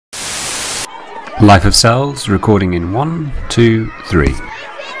Life of Cells, recording in 1, 2, 3.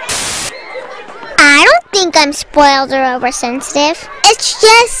 I don't think I'm spoiled or oversensitive. It's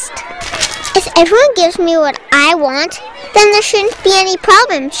just, if everyone gives me what I want, then there shouldn't be any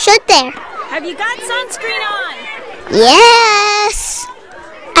problem, should there? Have you got sunscreen on? Yes!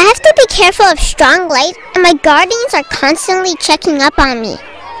 I have to be careful of strong light, and my guardians are constantly checking up on me.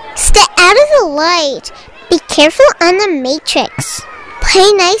 Stay out of the light. Be careful on the matrix. Play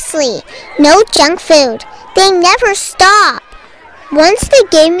nicely. No junk food. They never stop. Once they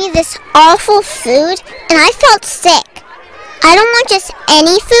gave me this awful food, and I felt sick. I don't want just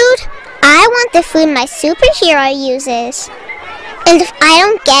any food. I want the food my superhero uses. And if I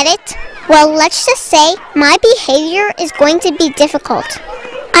don't get it, well, let's just say my behavior is going to be difficult.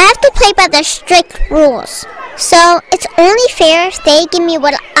 I have to play by their strict rules. So it's only fair if they give me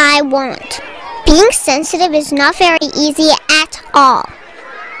what I want. Being sensitive is not very easy at all.